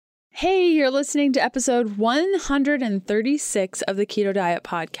Hey, you're listening to episode 136 of the Keto Diet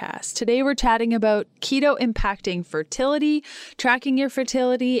Podcast. Today we're chatting about keto impacting fertility, tracking your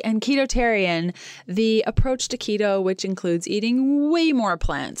fertility, and Ketotarian, the approach to keto, which includes eating way more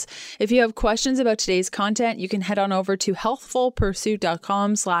plants. If you have questions about today's content, you can head on over to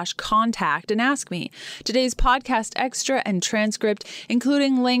healthfulpursuit.com/contact and ask me. Today's podcast extra and transcript,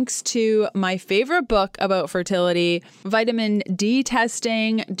 including links to my favorite book about fertility, vitamin D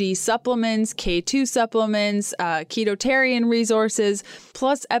testing, D supplements, K2 supplements, Ketotarian resources,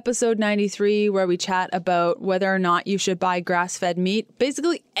 plus episode 93 where we chat about whether or not you should buy grass-fed meat.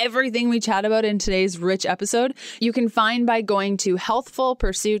 Basically everything we chat about in today's rich episode, you can find by going to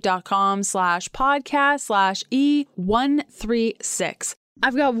healthfulpursuit.com/podcast/E136.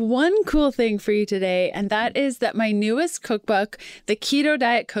 I've got one cool thing for you today, and that is that my newest cookbook, the Keto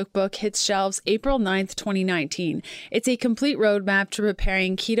Diet Cookbook, hits shelves April 9th, 2019. It's a complete roadmap to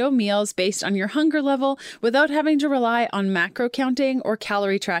preparing keto meals based on your hunger level without having to rely on macro counting or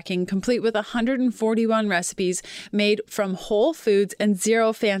calorie tracking, complete with 141 recipes made from whole foods and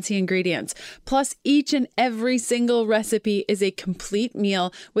zero fancy ingredients. Plus, each and every single recipe is a complete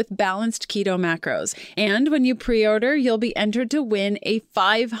meal with balanced keto macros. And when you pre-order, you'll be entered to win a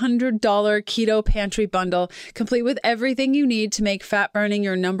 $500 keto pantry bundle, complete with everything you need to make fat burning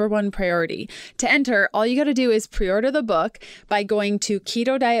your number one priority. To enter, all you got to do is pre-order the book by going to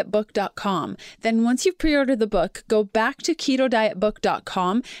ketodietbook.com. Then once you've pre-ordered the book, go back to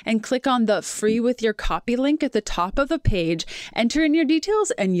ketodietbook.com and click on the free with your copy link at the top of the page. Enter in your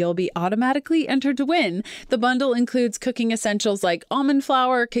details and you'll be automatically entered to win. The bundle includes cooking essentials like almond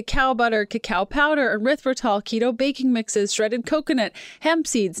flour, cacao butter, cacao powder, erythritol, keto baking mixes, shredded coconut, hemp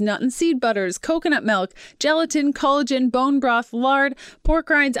seeds, nut and seed butters, coconut milk, gelatin, collagen, bone broth, lard, pork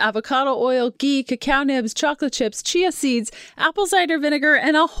rinds, avocado oil, ghee, cacao nibs, chocolate chips, chia seeds, apple cider vinegar,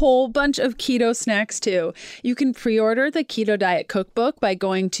 and a whole bunch of keto snacks too. You can pre-order the Keto Diet Cookbook by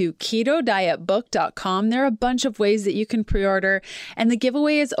going to ketodietbook.com. There are a bunch of ways that you can pre-order, and the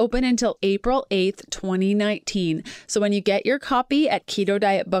giveaway is open until April 8th, 2019. So when you get your copy at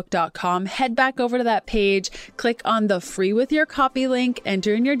ketodietbook.com, head back over to that page, click on the free with your copy link,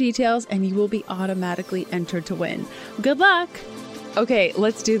 enter in your details, and you will be automatically entered to win. Good luck! Okay,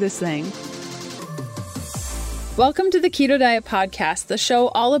 let's do this thing. Welcome to the Keto Diet Podcast, the show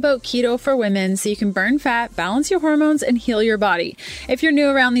all about keto for women so you can burn fat, balance your hormones, and heal your body. If you're new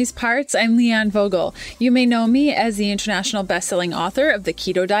around these parts, I'm Leanne Vogel. You may know me as the international best-selling author of The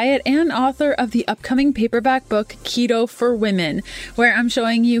Keto Diet and author of the upcoming paperback book, Keto for Women, where I'm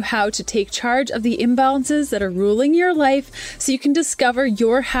showing you how to take charge of the imbalances that are ruling your life so you can discover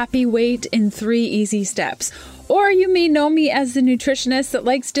your happy weight in 3 easy steps. Or you may know me as the nutritionist that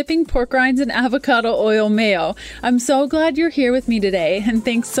likes dipping pork rinds in avocado oil mayo. I'm so glad you're here with me today, and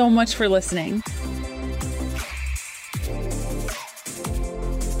thanks so much for listening.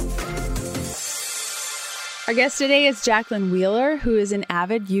 Our guest today is Jacqueline Wheeler, who is an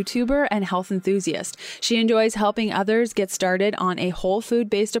avid YouTuber and health enthusiast. She enjoys helping others get started on a whole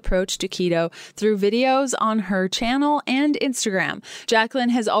food-based approach to keto through videos on her channel and Instagram. Jacqueline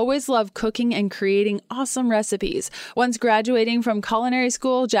has always loved cooking and creating awesome recipes. Once graduating from culinary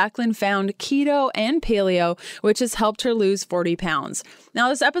school, Jacqueline found keto and paleo, which has helped her lose 40 pounds. Now,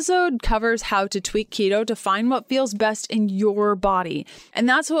 this episode covers how to tweak keto to find what feels best in your body. And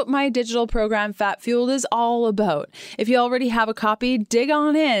that's what my digital program, Fat Fueled, is all about. If you already have a copy, dig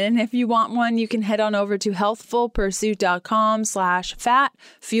on in. If you want one, you can head on over to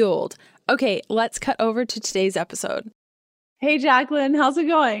healthfulpursuit.com/fatfueled. Okay, let's cut over to today's episode. Hey, Jacqueline, how's it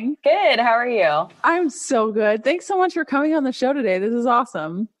going? Good. How are you? I'm so good. Thanks so much for coming on the show today. This is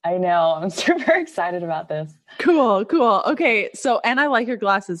awesome. I know. I'm super excited about this. Cool. Okay. And I like your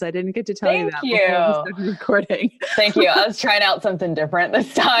glasses. I didn't get to tell you that before we started recording. Thank you. I was trying out something different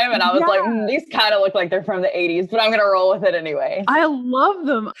this time, and I was like, these kind of look like they're from the 80s, but I'm going to roll with it anyway. I love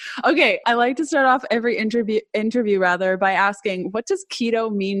them. Okay. I like to start off every interview by asking, what does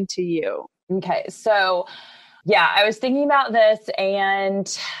keto mean to you? Okay. So yeah, I was thinking about this, and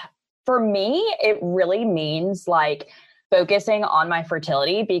for me, it really means like focusing on my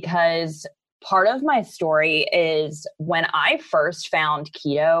fertility, because part of my story is when I first found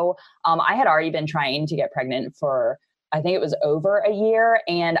keto, I had already been trying to get pregnant for, I think it was over a year.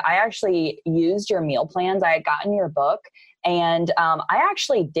 And I actually used your meal plans. I had gotten your book, and I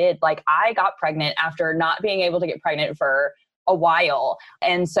actually did, like, I got pregnant after not being able to get pregnant for a while.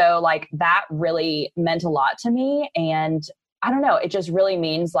 And so like that really meant a lot to me. And I don't know, it just really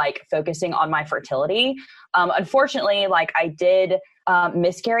means like focusing on my fertility. Unfortunately, like I did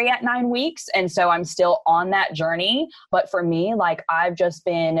miscarry at 9 weeks. And so I'm still on that journey. But for me, like I've just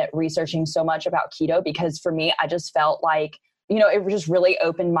been researching so much about keto because for me, I just felt like, it just really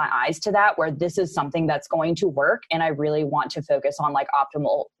opened my eyes to that, where this is something that's going to work. And I really want to focus on like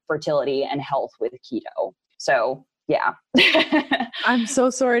optimal fertility and health with keto. So yeah. I'm so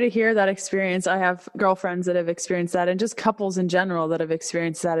sorry to hear that experience. I have girlfriends that have experienced that and just couples in general that have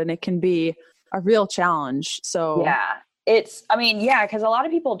experienced that. And it can be a real challenge. So yeah, because a lot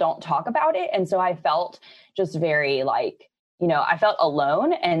of people don't talk about it. And so I felt just very like, I felt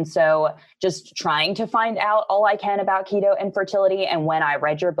alone. And so just trying to find out all I can about keto and fertility. And when I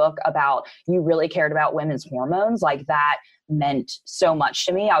read your book about you really cared about women's hormones, like that meant so much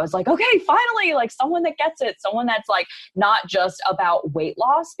to me. I was like, okay, finally, like someone that gets it, someone that's like not just about weight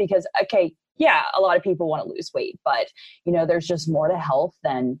loss, because okay, yeah, a lot of people want to lose weight, but there's just more to health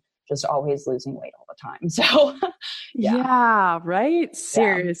than just always losing weight all the time. So yeah, right.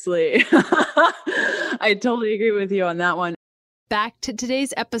 Seriously. Yeah. I totally agree with you on that one. Back to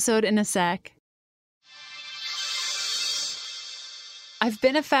today's episode in a sec. I've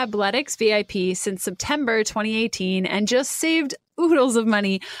been a Fabletics VIP since September 2018 and just saved oodles of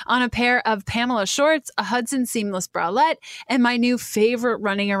money on a pair of Pamela shorts, a Hudson seamless bralette, and my new favorite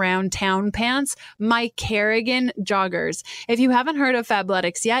running around town pants, my Kerrigan joggers. If you haven't heard of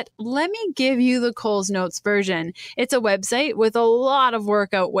Fabletics yet, let me give you the Coles Notes version. It's a website with a lot of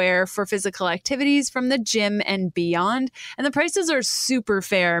workout wear for physical activities from the gym and beyond, and the prices are super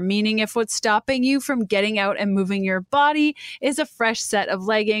fair, meaning if what's stopping you from getting out and moving your body is a fresh set of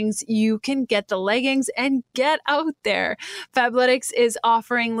leggings, you can get the leggings and get out there. Fabletics is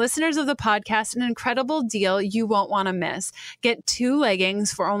offering listeners of the podcast an incredible deal you won't want to miss. Get 2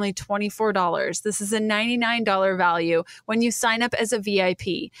 leggings for only $24. This is a $99 value when you sign up as a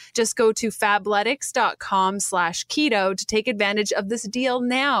VIP. Just go to fabletics.com/keto to take advantage of this deal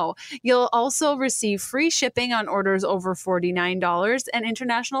now. You'll also receive free shipping on orders over $49, and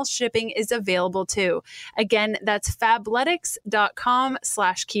international shipping is available too. Again, that's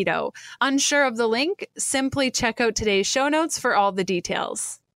fabletics.com/keto. Unsure of the link? Simply check out today's show notes for all the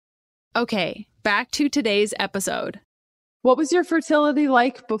details. Okay, back to today's episode. What was your fertility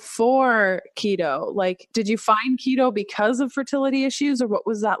like before keto? Like, did you find keto because of fertility issues, or what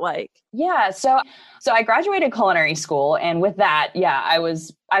was that like? Yeah, so I graduated culinary school, and with that, I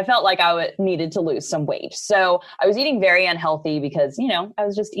felt like I needed to lose some weight. So I was eating very unhealthy because, I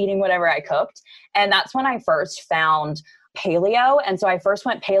was just eating whatever I cooked. And that's when I first found paleo. And so I first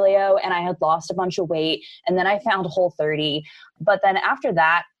went paleo and I had lost a bunch of weight, and then I found Whole30. But then after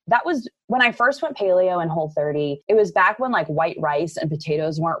that was when I first went paleo and Whole30. It was back when like white rice and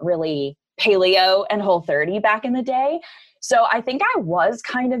potatoes weren't really paleo and Whole30 back in the day. So I think I was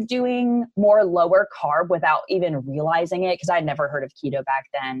kind of doing more lower carb without even realizing it, because I'd never heard of keto back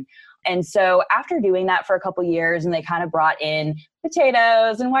then. And so after doing that for a couple years, and they kind of brought in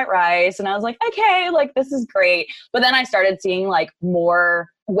potatoes and white rice, and I was like, okay, like this is great. But then I started seeing like more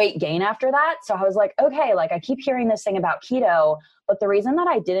weight gain after that. So I was like, okay, like I keep hearing this thing about keto, but the reason that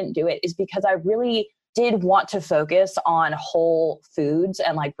I didn't do it is because I really did want to focus on whole foods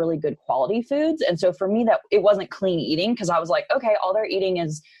and like really good quality foods. And so for me, that it wasn't clean eating, because I was like, okay, all they're eating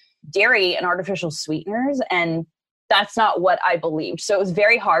is dairy and artificial sweeteners, and that's not what I believed. So it was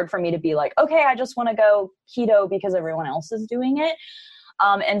very hard for me to be like, okay, I just want to go keto because everyone else is doing it.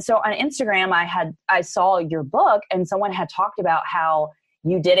 And so on Instagram, I saw your book, and someone had talked about how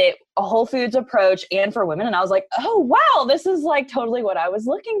you did it a whole foods approach and for women. And I was like, oh, wow, this is like totally what I was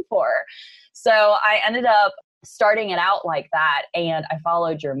looking for. So I ended up starting it out like that, and I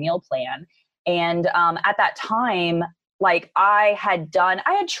followed your meal plan. And at that time, like I had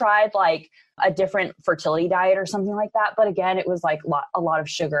tried like a different fertility diet or something like that. But again, it was like a lot of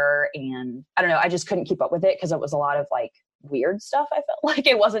sugar, and I don't know, I just couldn't keep up with it because it was a lot of like weird stuff. I felt like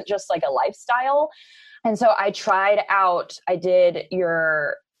it wasn't just like a lifestyle. And so I did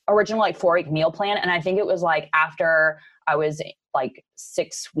your original like 4-week meal plan. And I think it was like after I was like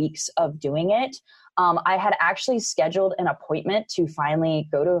 6 weeks of doing it, I had actually scheduled an appointment to finally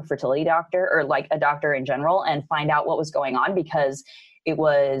go to a fertility doctor, or like a doctor in general, and find out what was going on, because it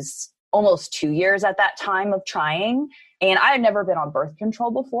was almost 2 years at that time of trying. And I had never been on birth control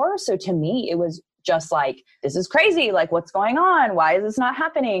before. So to me, it was just like, this is crazy. Like, what's going on? Why is this not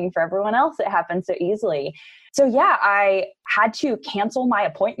happening? For everyone else, it happens so easily. So yeah, I had to cancel my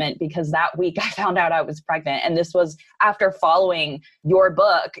appointment because that week I found out I was pregnant. And this was after following your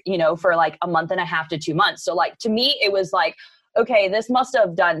book, for like a month and a half to 2 months. So like, to me, it was like, okay, this must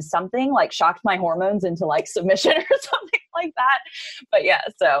have done something, like shocked my hormones into like submission or something like that. But yeah,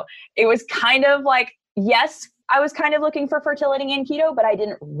 so it was kind of like, yes, I was kind of looking for fertility in keto, but I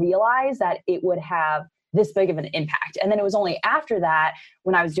didn't realize that it would have this big of an impact. And then it was only after that,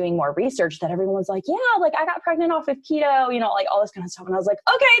 when I was doing more research, that everyone was like, yeah, like I got pregnant off of keto, like all this kind of stuff. And I was like,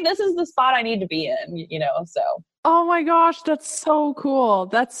 okay, this is the spot I need to be in, so. Oh my gosh, that's so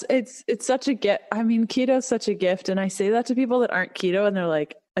cool. It's such a gift. I mean, keto is such a gift. And I say that to people that aren't keto and they're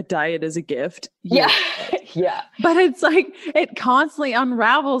like, a diet is a gift. Yeah. Yeah. But it's like, it constantly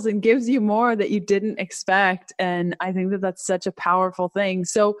unravels and gives you more that you didn't expect. And I think that that's such a powerful thing.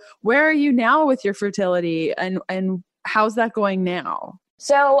 So where are you now with your fertility and how's that going now?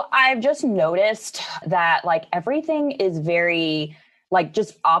 So I've just noticed that like everything is very like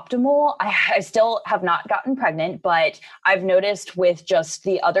just optimal. I still have not gotten pregnant, but I've noticed with just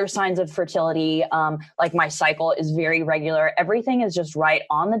the other signs of fertility, like my cycle is very regular. Everything is just right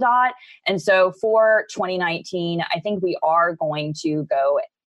on the dot. And so for 2019, I think we are going to go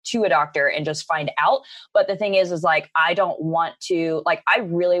to a doctor and just find out. But the thing is like, I don't want to, like, I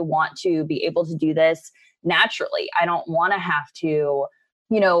really want to be able to do this naturally. I don't want to have to,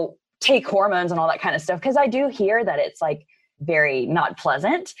 take hormones and all that kind of stuff. Cause I do hear that it's like, very not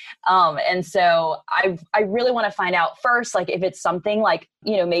pleasant. And so I really want to find out first, like if it's something like,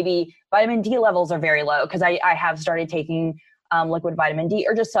 maybe vitamin D levels are very low. Cause I have started taking liquid vitamin D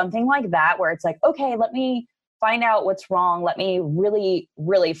or just something like that, where it's like, okay, let me find out what's wrong. Let me really,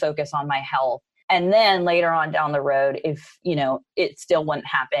 really focus on my health. And then later on down the road, if, it still wouldn't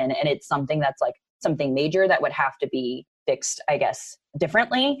happen and it's something that's like something major that would have to be fixed, I guess,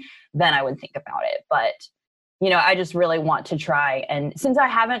 differently, then I would think about it. But I just really want to try. And since I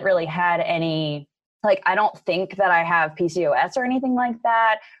haven't really had any, like, I don't think that I have PCOS or anything like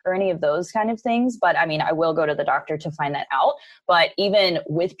that, or any of those kind of things. But I mean, I will go to the doctor to find that out. But even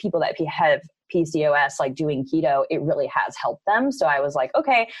with people that have PCOS, like doing keto, it really has helped them. So I was like,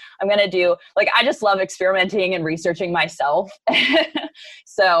 okay, I'm going to do, like, I just love experimenting and researching myself.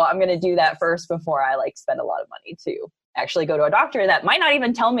 So I'm going to do that first before I like spend a lot of money to actually go to a doctor that might not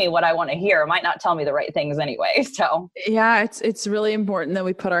even tell me what I want to hear, might not tell me the right things anyway. So yeah, it's really important that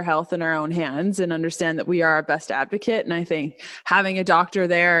we put our health in our own hands and understand that we are our best advocate. And I think having a doctor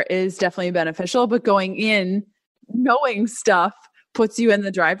there is definitely beneficial, but going in knowing stuff puts you in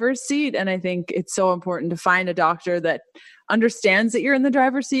the driver's seat. And I think it's so important to find a doctor that understands that you're in the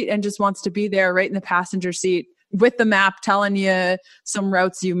driver's seat and just wants to be there right in the passenger seat with the map telling you some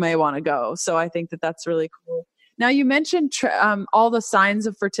routes you may want to go. So I think that that's really cool. Now, you mentioned all the signs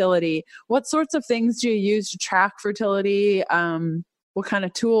of fertility. What sorts of things do you use to track fertility? What kind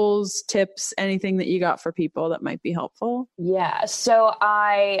of tools, tips, anything that you got for people that might be helpful? Yeah. So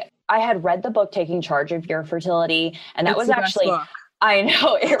I had read the book, Taking Charge of Your Fertility. And that was actually, I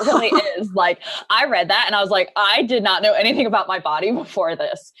know it really is. Like I read that and I was like, I did not know anything about my body before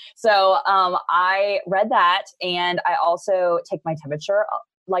this. So I read that, and I also take my temperature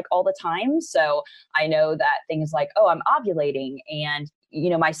like all the time. So I know that things like, oh, I'm ovulating and,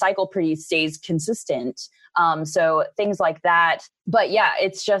 my cycle stays consistent. So things like that. But yeah,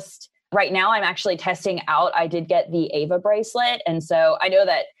 it's just right now I'm actually testing out. I did get the Ava bracelet. And so I know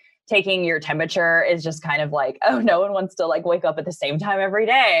that taking your temperature is just kind of like, oh, no one wants to like wake up at the same time every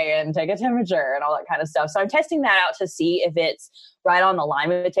day and take a temperature and all that kind of stuff. So I'm testing that out to see if it's right on the line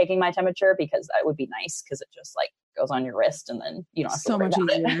with taking my temperature, because that would be nice, because it just like goes on your wrist and then you don't have to worry about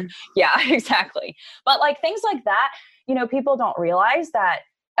it. Yeah, exactly. But like things like that, people don't realize that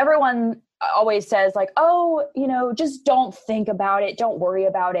everyone always says like, oh, just don't think about it. Don't worry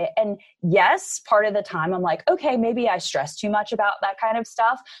about it. And yes, part of the time I'm like, okay, maybe I stress too much about that kind of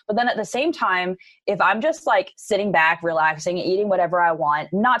stuff. But then at the same time, if I'm just like sitting back, relaxing, eating whatever I want,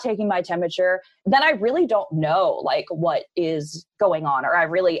 not taking my temperature, then I really don't know like what is going on. Or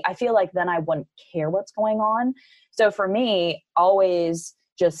I feel like then I wouldn't care what's going on. So for me, always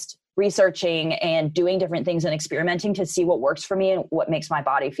just researching and doing different things and experimenting to see what works for me and what makes my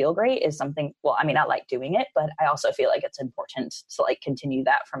body feel great is something, well, I mean, I like doing it, but I also feel like it's important to like continue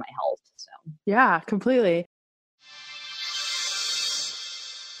that for my health. So yeah, completely.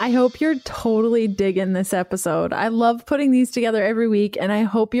 I hope you're totally digging this episode. I love putting these together every week, and I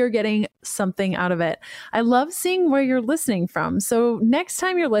hope you're getting something out of it. I love seeing where you're listening from. So next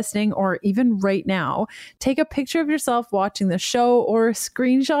time you're listening, or even right now, take a picture of yourself watching the show or a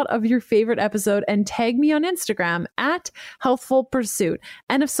screenshot of your favorite episode and tag me on Instagram at Healthful Pursuit.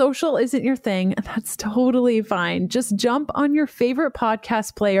 And if social isn't your thing, that's totally fine. Just jump on your favorite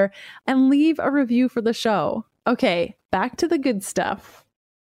podcast player and leave a review for the show. Okay, back to the good stuff.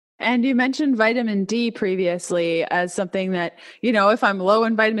 And you mentioned vitamin D previously as something that, if I'm low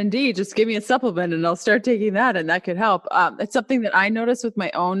in vitamin D, just give me a supplement and I'll start taking that and that could help. It's something that I notice with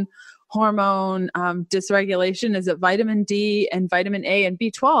my own hormone dysregulation is that vitamin D and vitamin A and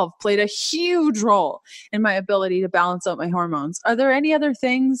B12 played a huge role in my ability to balance out my hormones. Are there any other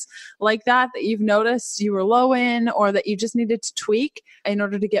things like that you've noticed you were low in, or that you just needed to tweak in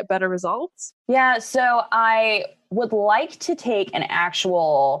order to get better results? Yeah. So I would like to take an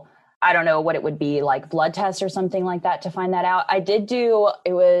actual, I don't know what it would be, like blood test or something like that to find that out. I did do,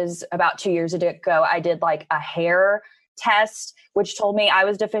 it was about 2 years ago, I did like a hair test, which told me I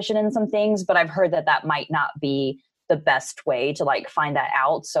was deficient in some things, but I've heard that that might not be the best way to like find that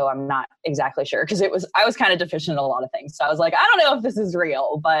out. So I'm not exactly sure, because I was kind of deficient in a lot of things. So I was like, I don't know if this is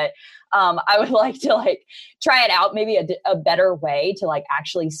real, but I would like to like try it out, maybe a better way to like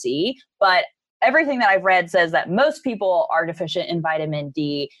actually see. But everything that I've read says that most people are deficient in vitamin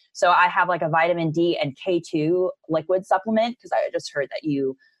D. So I have like a vitamin D and K2 liquid supplement, because I just heard that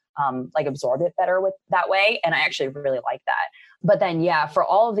you like absorb it better with that way. And I actually really like that. But then, yeah, for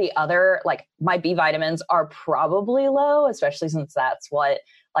all of the other, like my B vitamins are probably low, especially since that's what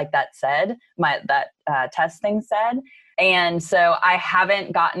like that said, that test thing said. And so I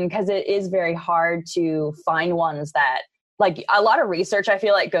haven't gotten, because it is very hard to find ones that, like a lot of research, I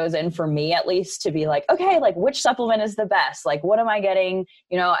feel like goes in, for me at least, to be like, okay, like which supplement is the best? Like, what am I getting?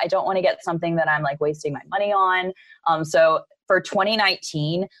 You know, I don't want to get something that I'm like wasting my money on. So for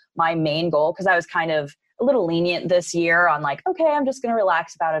 2019, my main goal, because I was kind of a little lenient this year on like, okay, I'm just going to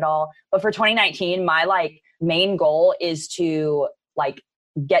relax about it all. But for 2019, my like main goal is to like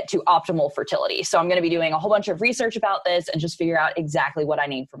get to optimal fertility. So I'm going to be doing a whole bunch of research about this and just figure out exactly what I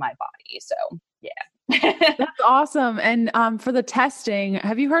need for my body. So yeah. That's awesome. And for the testing,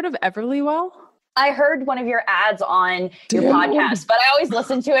 have you heard of Everlywell? I heard one of your ads on your podcast, but I always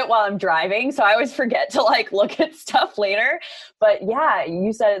listen to it while I'm driving. So I always forget to like look at stuff later. But yeah,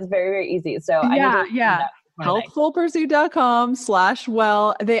 you said it's very, very easy. So I need to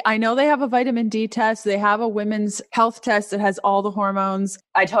healthfulpursuit.com/well. I know they have a vitamin D test. They have a women's health test that has all the hormones.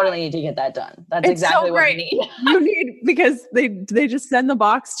 I totally need to get that done. That's exactly what I need. You need, because they just send the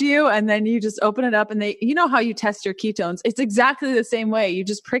box to you, and then you just open it up, and you know how you test your ketones. It's exactly the same way. You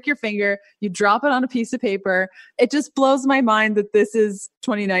just prick your finger, you drop it on a piece of paper. It just blows my mind that this is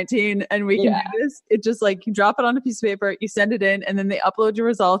 2019 and we can do this. It just like, you drop it on a piece of paper, you send it in, and then they upload your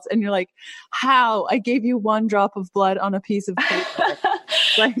results, and you're like, how? I gave you one drop of blood on a piece of paper.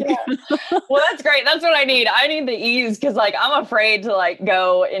 Like, well, that's great. That's what I need. I need the ease, because like I'm afraid to like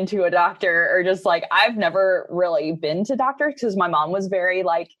go into a doctor, or just like I've never really been to doctors because my mom was very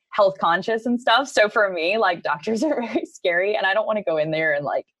like health conscious and stuff. So for me, like doctors are very scary, and I don't want to go in there and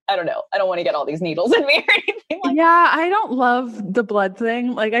like, I don't know, I don't want to get all these needles in me or anything like that. I don't love the blood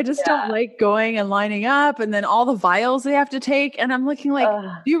thing. Like I just don't like going and lining up, and then all the vials they have to take. And I'm looking like,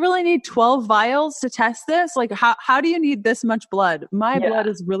 do you really need 12 vials to test this? Like how do you need this much blood? My blood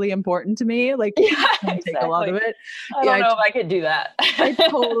is really important to me. Like take a lot of it. I don't know if I could do that. I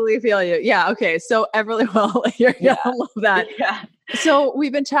totally feel you. Yeah. Okay. So Everlywell, you're gonna love that. Yeah. So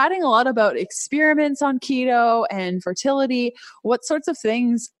we've been chatting a lot about experiments on keto and fertility. What sorts of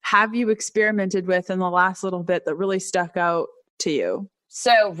things have you experimented with in the last little bit that really stuck out to you?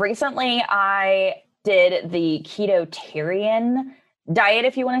 So recently I did the Ketotarian diet,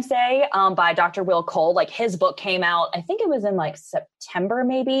 if you want to say, by Dr. Will Cole. Like his book came out, I think it was in like September,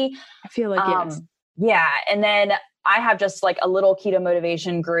 maybe. I feel like yes. Yeah. And then I have just like a little keto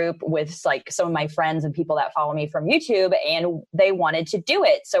motivation group with like some of my friends and people that follow me from YouTube, and they wanted to do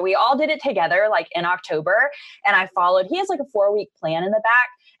it. So we all did it together like in October, and he has like a 4-week plan in the back.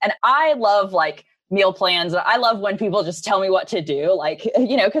 And I love like meal plans. I love when people just tell me what to do, like,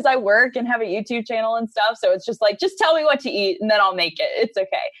 you know, because I work and have a YouTube channel and stuff. So it's just like, just tell me what to eat and then I'll make it. It's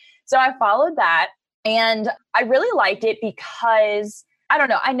okay. So I followed that, and I really liked it because I don't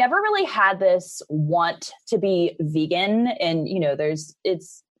know, I never really had this want to be vegan. And, you know,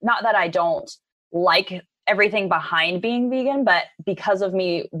 it's not that I don't like everything behind being vegan, but because of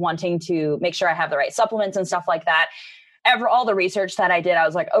me wanting to make sure I have the right supplements and stuff like that, all the research that I did, I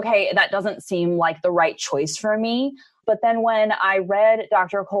was like, okay, that doesn't seem like the right choice for me. But then when I read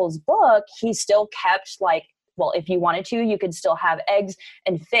Dr. Cole's book, he still kept like, well, if you wanted to, you could still have eggs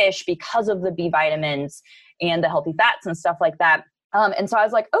and fish because of the B vitamins and the healthy fats and stuff like that. And so I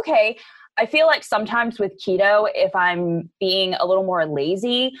was like, okay, I feel like sometimes with keto, if I'm being a little more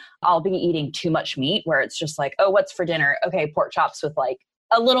lazy, I'll be eating too much meat, where it's just like, oh, what's for dinner? Okay, pork chops with like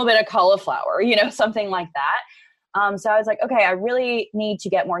a little bit of cauliflower, you know, something like that. So I was like, okay, I really need to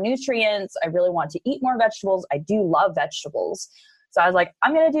get more nutrients. I really want to eat more vegetables. I do love vegetables. So I was like,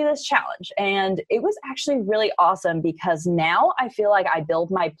 I'm going to do this challenge. And it was actually really awesome, because now I feel like I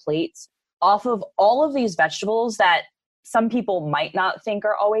build my plates off of all of these vegetables that some people might not think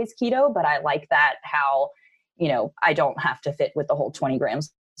are always keto, but I like that how, I don't have to fit with the whole 20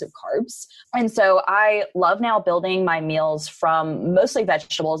 grams of carbs. And so I love now building my meals from mostly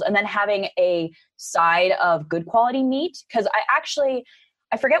vegetables and then having a side of good quality meat. Cause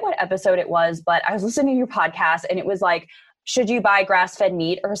I forget what episode it was, but I was listening to your podcast and it was like, should you buy grass-fed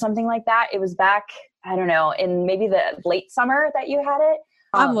meat or something like that? It was back, I don't know, in maybe the late summer that you had it.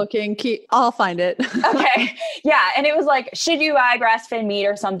 I'm looking. I'll find it. Okay. Yeah. And it was like, should you buy grass-fed meat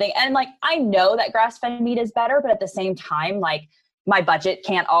or something? And like, I know that grass-fed meat is better, but at the same time, like my budget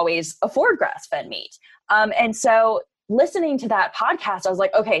can't always afford grass-fed meat. And so listening to that podcast, I was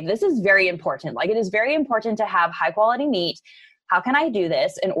like, okay, this is very important. Like it is very important to have high quality meat. How can I do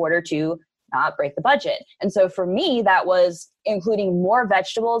this in order to not break the budget? And so for me, that was including more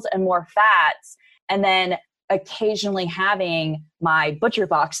vegetables and more fats, and then occasionally having my butcher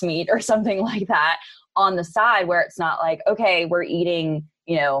box meat or something like that on the side where it's not like, okay, we're eating,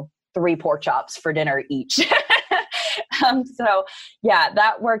 3 pork chops for dinner each. So yeah,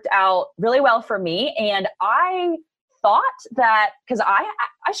 that worked out really well for me. And I thought that, because I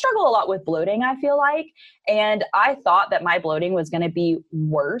struggle a lot with bloating, I feel like, and I thought that my bloating was going to be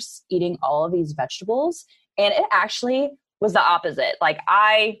worse eating all of these vegetables. And it actually was the opposite. Like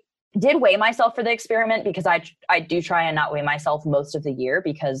I did weigh myself for the experiment because I do try and not weigh myself most of the year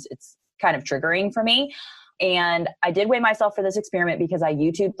because it's kind of triggering for me. And I did weigh myself for this experiment because I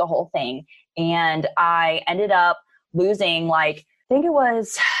YouTubed the whole thing. And I ended up losing I think it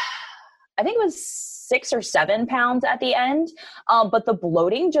was 6 or 7 pounds at the end. But the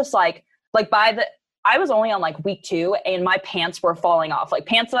bloating just I was only on week 2 and my pants were falling off, like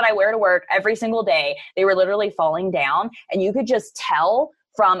pants that I wear to work every single day. They were literally falling down and you could just tell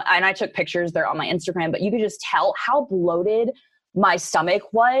and I took pictures, they're on my Instagram, but you could just tell how bloated my stomach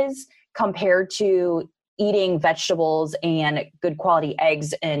was compared to eating vegetables and good quality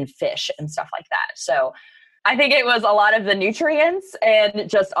eggs and fish and stuff like that. So I think it was a lot of the nutrients and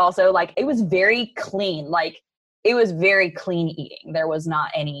just also it was very clean. It was very clean eating. There was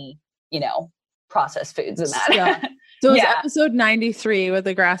not any, processed foods in that. Yeah. So it's episode 93 with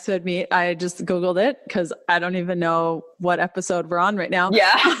the grass-fed meat. I just Googled it because I don't even know what episode we're on right now.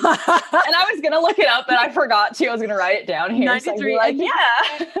 Yeah. And I was going to look it up, but I forgot to. I was going to write it down here. 93. So yeah.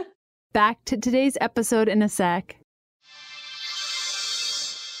 Back to today's episode in a sec.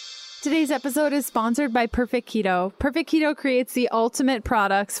 Today's episode is sponsored by Perfect Keto. Perfect Keto creates the ultimate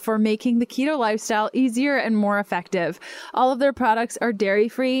products for making the keto lifestyle easier and more effective. All of their products are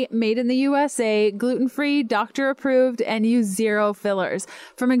dairy-free, made in the USA, gluten-free, doctor-approved, and use 0 fillers.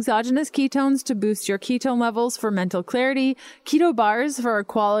 From exogenous ketones to boost your ketone levels for mental clarity, keto bars for a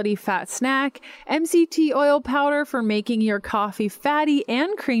quality fat snack, MCT oil powder for making your coffee fatty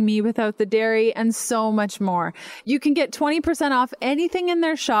and creamy without the dairy, and so much more. You can get 20% off anything in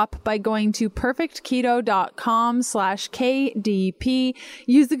their shop by going to perfectketo.com/KDP.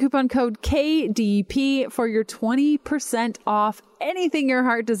 Use the coupon code KDP for your 20% off anything your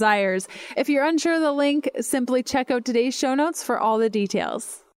heart desires. If you're unsure of the link, simply check out today's show notes for all the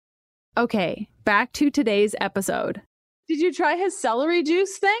details. Okay, back to today's episode. Did you try his celery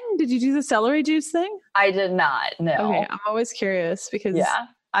juice thing? Did you do the celery juice thing? I did not, no. Okay, I'm always curious because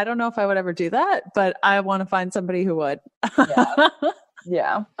I don't know if I would ever do that, but I want to find somebody who would. Yeah.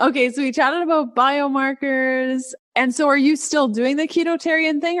 Yeah. Okay. So we chatted about biomarkers. And so are you still doing the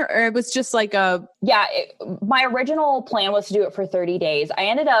ketotarian thing or it was just my original plan was to do it for 30 days. I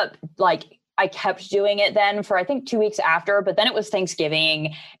ended up I kept doing it then for I think 2 weeks after, but then it was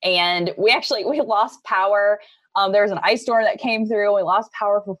Thanksgiving and we lost power. There was an ice storm that came through. We lost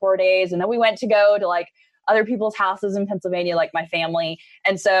power for 4 days. And then we went to go to other people's houses in Pennsylvania, my family.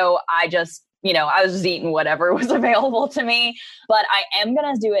 And so I just, I was just eating whatever was available to me, but I am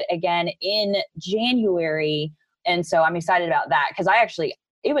going to do it again in January. And so I'm excited about that because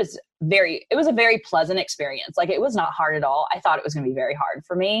it was a very pleasant experience. It was not hard at all. I thought it was going to be very hard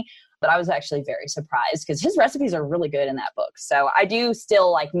for me, but I was actually very surprised because his recipes are really good in that book. So I do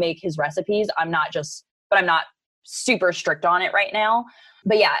still make his recipes. I'm not super strict on it right now.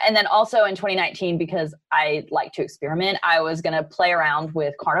 But yeah, and then also in 2019, because I like to experiment, I was going to play around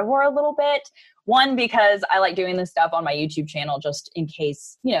with carnivore a little bit. One, because I like doing this stuff on my YouTube channel just in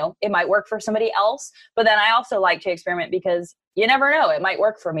case, it might work for somebody else. But then I also like to experiment because you never know, it might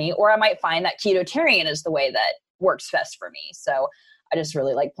work for me, or I might find that ketotarian is the way that works best for me. So I just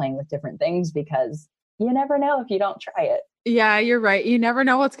really like playing with different things because, you never know if you don't try it. Yeah, you're right. You never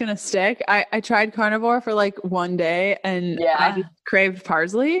know what's going to stick. I tried carnivore for like one day and I Yeah. just craved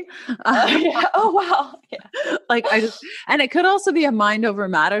parsley. Yeah. Oh, wow. Yeah. Like and it could also be a mind over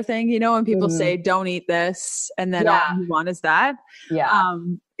matter thing, you know, when people Mhm. say, don't eat this. And then all Yeah. you want is that. Yeah.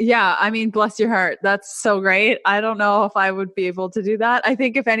 Yeah. I mean, bless your heart. That's so great. I don't know if I would be able to do that. I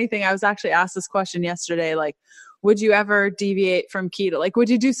think if anything, I was actually asked this question yesterday, like, would you ever deviate from keto? Like, would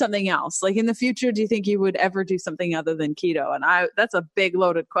you do something else? Like in the future, do you think you would ever do something other than keto? And that's a big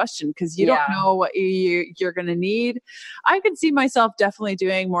loaded question because you don't Yeah. know what you're going to need. I could see myself definitely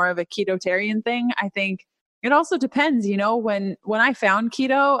doing more of a ketotarian thing. I think it also depends, you know, when I found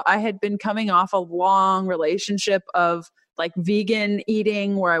keto, I had been coming off a long relationship of like vegan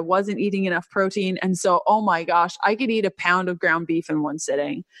eating where I wasn't eating enough protein. And so, oh my gosh, I could eat a pound of ground beef in one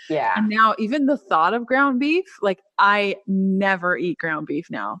sitting. Yeah. And now even the thought of ground beef, like I never eat ground beef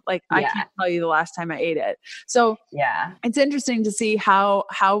now. Like I Yeah. can't tell you the last time I ate it. So Yeah. it's interesting to see how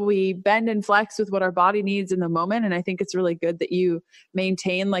we bend and flex with what our body needs in the moment. And I think it's really good that you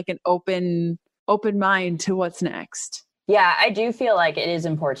maintain like an open mind to what's next. Yeah, I do feel like it is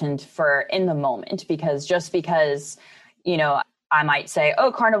important for in the moment because just because, you know, I might say,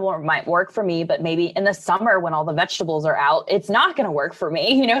 oh, carnivore might work for me, but maybe in the summer when all the vegetables are out, it's not going to work for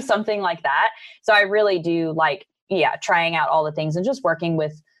me, you know, something like that. So I really do like, yeah, trying out all the things and just working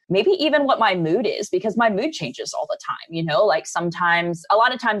with maybe even what my mood is because my mood changes all the time, you know, like sometimes, a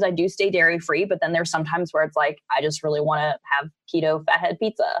lot of times I do stay dairy free, but then there's sometimes where it's like, I just really want to have keto fathead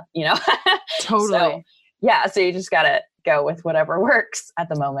pizza, you know? Totally. So, yeah. So you just got to go with whatever works at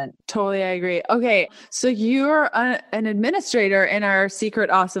the moment. Totally, I agree. Okay, so you're an administrator in our secret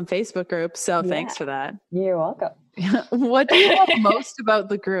awesome Facebook group. So thanks for that. You're welcome. What do you love most about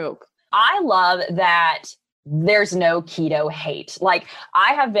the group? I love that there's no keto hate. Like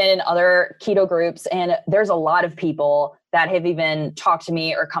I have been in other keto groups and there's a lot of people that have even talked to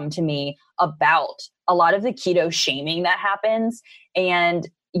me or come to me about a lot of the keto shaming that happens. And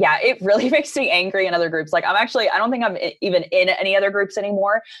yeah, it really makes me angry in other groups. Like I don't think I'm even in any other groups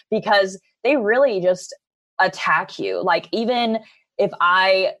anymore because they really just attack you. Like even if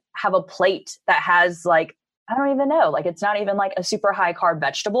I have a plate that has like, I don't even know, like it's not even like a super high carb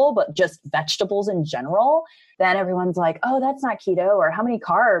vegetable, but just vegetables in general, then everyone's like, oh, that's not keto, or how many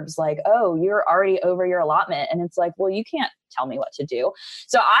carbs? Like, oh, you're already over your allotment. And it's like, well, you can't tell me what to do.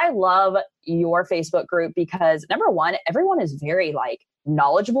 So I love your Facebook group because number one, everyone is very like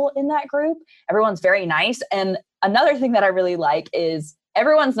knowledgeable in that group. Everyone's very nice. And another thing that I really like is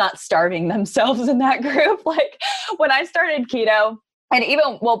everyone's not starving themselves in that group. Like when I started keto, and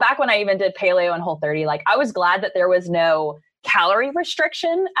even, well, back when I even did paleo and Whole30, like I was glad that there was no calorie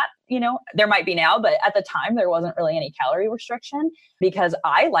restriction at, you know, there might be now, but at the time there wasn't really any calorie restriction because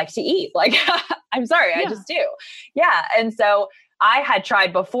I like to eat. Like, I'm sorry, I just do. Yeah. And so I had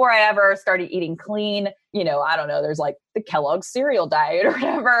tried before I ever started eating clean, you know, I don't know, there's like the Kellogg's cereal diet or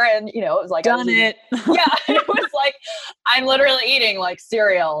whatever. And, you know, it was like, Yeah, it was like, I'm literally eating like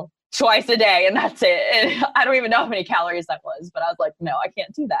cereal twice a day and that's it. And I don't even know how many calories that was, but I was like, no, I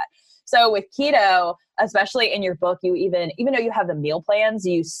can't do that. So with keto, especially in your book, you even though you have the meal plans,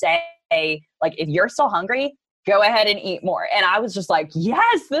 you say like, if you're still hungry, go ahead and eat more. And I was just like,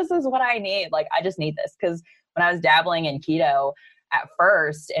 yes, this is what I need. Like, I just need this. Cause when I was dabbling in keto at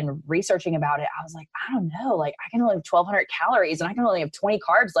first and researching about it, I was like, I don't know, like I can only have 1,200 calories and I can only have 20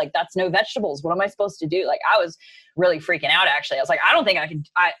 carbs. Like that's no vegetables. What am I supposed to do? Like I was really freaking out actually. I was like, I don't think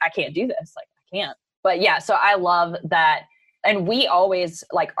I can't do this. Like I can't. But yeah, so I love that. And we always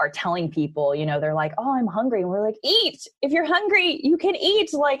like are telling people, you know, they're like, oh, I'm hungry. And we're like, eat. If you're hungry, you can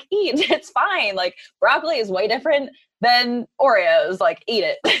eat, like eat. It's fine. Like broccoli is way different than Oreos. Like eat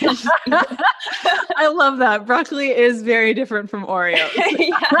it. I love that. Broccoli is very different from Oreos.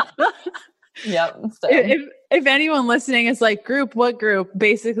 Yeah. Yep. So. If anyone listening is like, group, what group?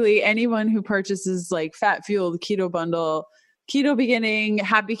 Basically anyone who purchases like fat fueled keto bundle, keto beginning,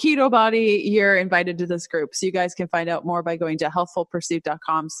 happy keto body, you're invited to this group. So you guys can find out more by going to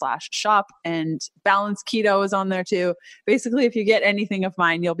healthfulpursuit.com/shop, and Balance Keto is on there too. Basically, if you get anything of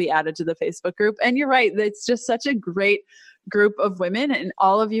mine, you'll be added to the Facebook group. And you're right. It's just such a great group of women, and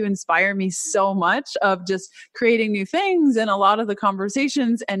all of you inspire me so much of just creating new things. And a lot of the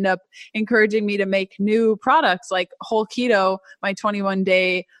conversations end up encouraging me to make new products like Whole Keto, my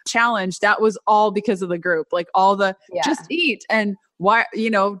 21-day challenge. That was all because of the group, like all the just eat. And why,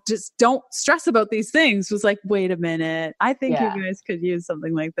 just don't stress about these things, was like, wait a minute, I think Yeah. you guys could use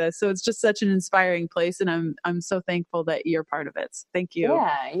something like this. So it's just such an inspiring place. And I'm so thankful that you're part of it. So thank you.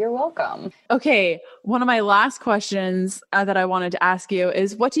 Yeah, you're welcome. Okay. One of my last questions that I wanted to ask you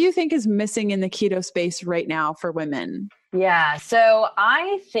is, what do you think is missing in the keto space right now for women? Yeah. So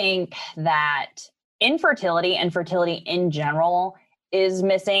I think that infertility and fertility in general is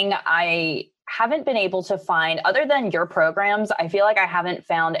missing. I haven't been able to find, other than your programs, I feel like I haven't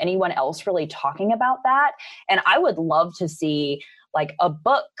found anyone else really talking about that. And I would love to see like a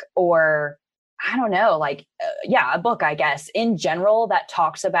book, or I don't know, like, a book, I guess, in general that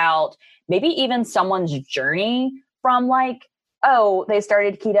talks about maybe even someone's journey from like, oh, they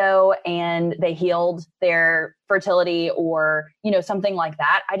started keto and they healed their fertility, or, something like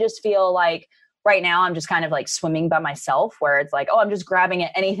that. I just feel like right now I'm just kind of like swimming by myself, where it's like, oh, I'm just grabbing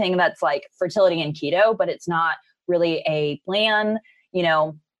at anything that's like fertility and keto, but it's not really a plan.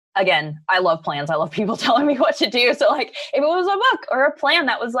 Again, I love plans. I love people telling me what to do. So like if it was a book or a plan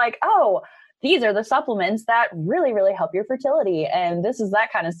that was like, oh, these are the supplements that really, really help your fertility, and this is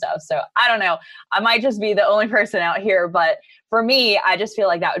that kind of stuff. So I don't know. I might just be the only person out here, but for me, I just feel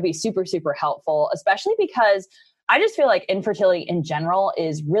like that would be super, super helpful, especially because I just feel like infertility in general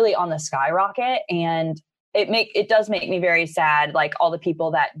is really on the skyrocket, and it does make me very sad. Like all the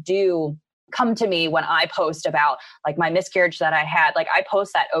people that do come to me when I post about like my miscarriage that I had, like I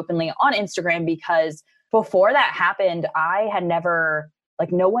post that openly on Instagram, because before that happened, I had never,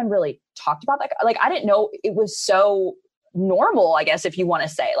 like no one really talked about that. Like I didn't know it was so normal, I guess, if you want to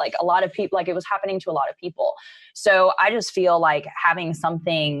say, like a lot of people, like it was happening to a lot of people. So I just feel like having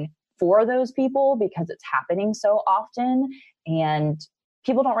something for those people, because it's happening so often and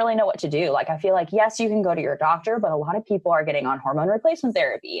people don't really know what to do. Like, I feel like, yes, you can go to your doctor, but a lot of people are getting on hormone replacement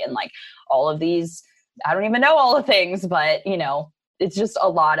therapy and like all of these, I don't even know all the things, but it's just a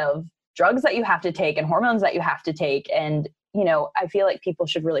lot of drugs that you have to take and hormones that you have to take. And, I feel like people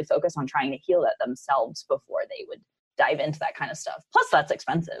should really focus on trying to heal that themselves before they would dive into that kind of stuff. Plus that's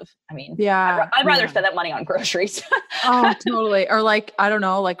expensive. I mean, I'd rather spend that money on groceries. Oh, totally. Or like, I don't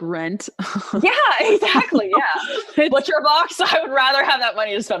know, like rent. Yeah, exactly. Yeah. Butcher box. I would rather have that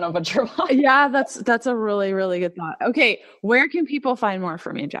money to spend on butcher box. Yeah, that's a really, really good thought. Okay. Where can people find more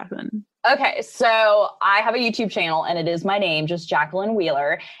from you, Jacqueline? Okay, so I have a YouTube channel and it is my name, just Jacqueline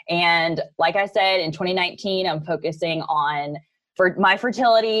Wheeler. And like I said, in 2019, I'm focusing on for my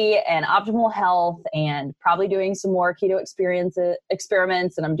fertility and optimal health, and probably doing some more keto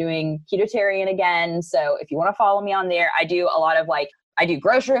experiments, and I'm doing ketotarian again. So if you want to follow me on there, I do a lot of I do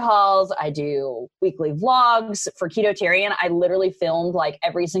grocery hauls, I do weekly vlogs. For ketotarian, I literally filmed like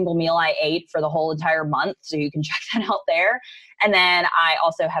every single meal I ate for the whole entire month. So you can check that out there. And then I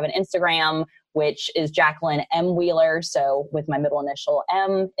also have an Instagram, which is Jacqueline M. Wheeler. So with my middle initial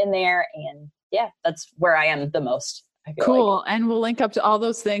M in there. And yeah, that's where I am the most. Cool. Like. And we'll link up to all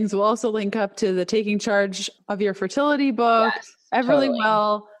those things. We'll also link up to the Taking Charge of Your Fertility book, yes, Everly totally.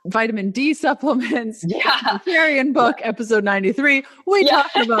 Well, vitamin D supplements, yeah, Veterinarian book, episode 93. We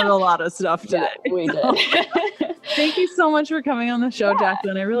talked about a lot of stuff today. Yeah, we did. Thank you so much for coming on the show,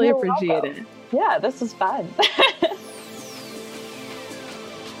 Jacqueline. I really appreciate it. Yeah, this was fun.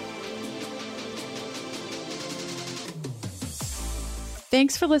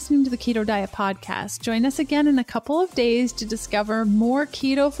 Thanks for listening to the Keto Diet Podcast. Join us again in a couple of days to discover more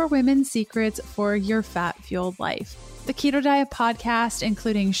keto for women secrets for your fat-fueled life. The Keto Diet Podcast,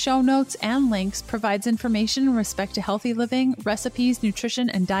 including show notes and links, provides information in respect to healthy living, recipes,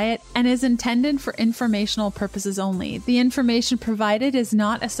 nutrition, and diet, and is intended for informational purposes only. The information provided is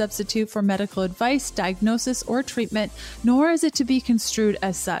not a substitute for medical advice, diagnosis, or treatment, nor is it to be construed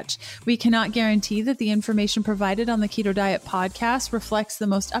as such. We cannot guarantee that the information provided on the Keto Diet Podcast reflects the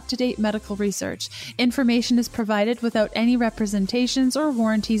most up-to-date medical research. Information is provided without any representations or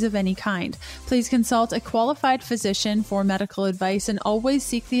warranties of any kind. Please consult a qualified physician for medical advice, and always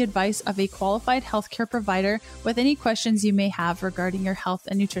seek the advice of a qualified healthcare provider with any questions you may have regarding your health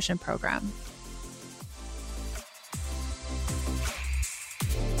and nutrition program.